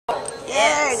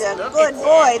Yes, There's a good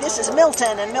boy. This is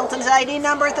Milton, and Milton's ID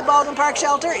number at the Baldwin Park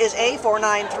shelter is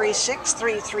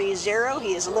A4936330.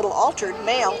 He is a little altered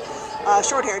male,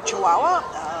 short-haired Chihuahua.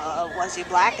 Was he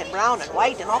black and brown and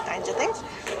white and all kinds of things?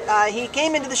 He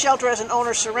came into the shelter as an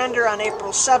owner surrender on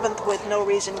April 7th with no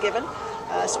reason given.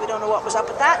 So we don't know what was up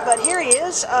with that, but here he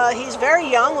is. He's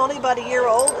very young, only about a year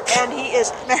old, and he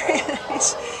is very,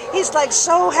 he's like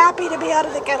so happy to be out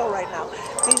of the kennel right now.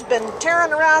 He's been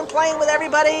tearing around, playing with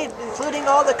everybody, including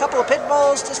all the couple of pit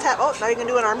bulls. Oh, now you can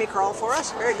do an army crawl for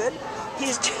us. Very good.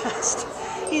 He's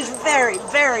very,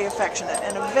 very affectionate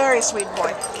and a very sweet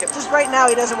boy. Just right now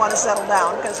he doesn't want to settle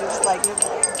down because he's like,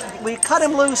 we cut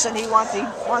him loose and he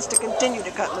wants to continue to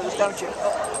cut loose, don't you?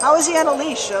 How is he on a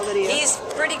leash, Lydia? He's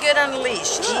pretty good on a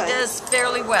leash. Good. He does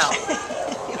fairly well.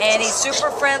 And he's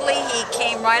super friendly. He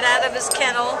came right out of his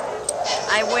kennel.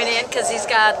 I went in because he's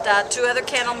got 2 other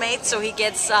kennel mates, so he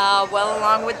gets well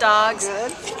along with dogs.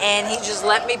 Good. And he just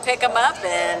let me pick him up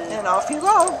and off you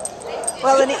go.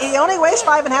 Well, and he only weighs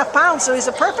 5.5 pounds, so he's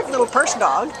a perfect little purse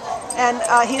dog. And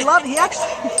he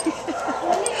actually,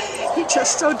 he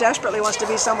just so desperately wants to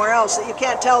be somewhere else that you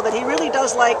can't tell that he really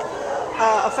does like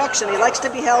affection. He likes to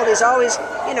be held. He's always,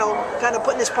 you know, kind of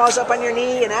putting his paws up on your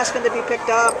knee and asking to be picked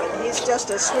up, and he's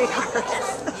just a sweetheart.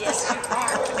 Yes, you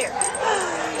are. Come here.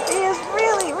 He is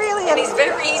really, really. And he's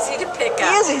very easy to pick up.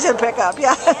 He is easy to pick up,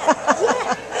 yeah.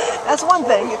 That's one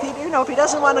thing. If he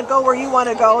doesn't want to go where you want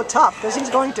to go, tough, because he's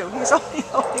going to. He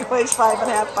only weighs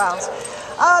 5.5 pounds.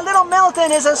 Little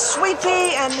Milton is a sweet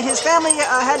pea, and his family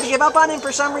had to give up on him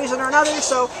for some reason or another,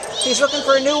 so he's looking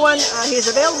for a new one. He's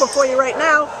available for you right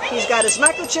now. He's got his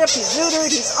microchip, he's neutered,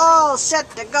 he's all set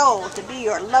to go to be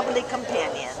your lovely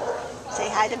companion. Say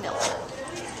hi to Milton.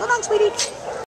 So long, sweetie.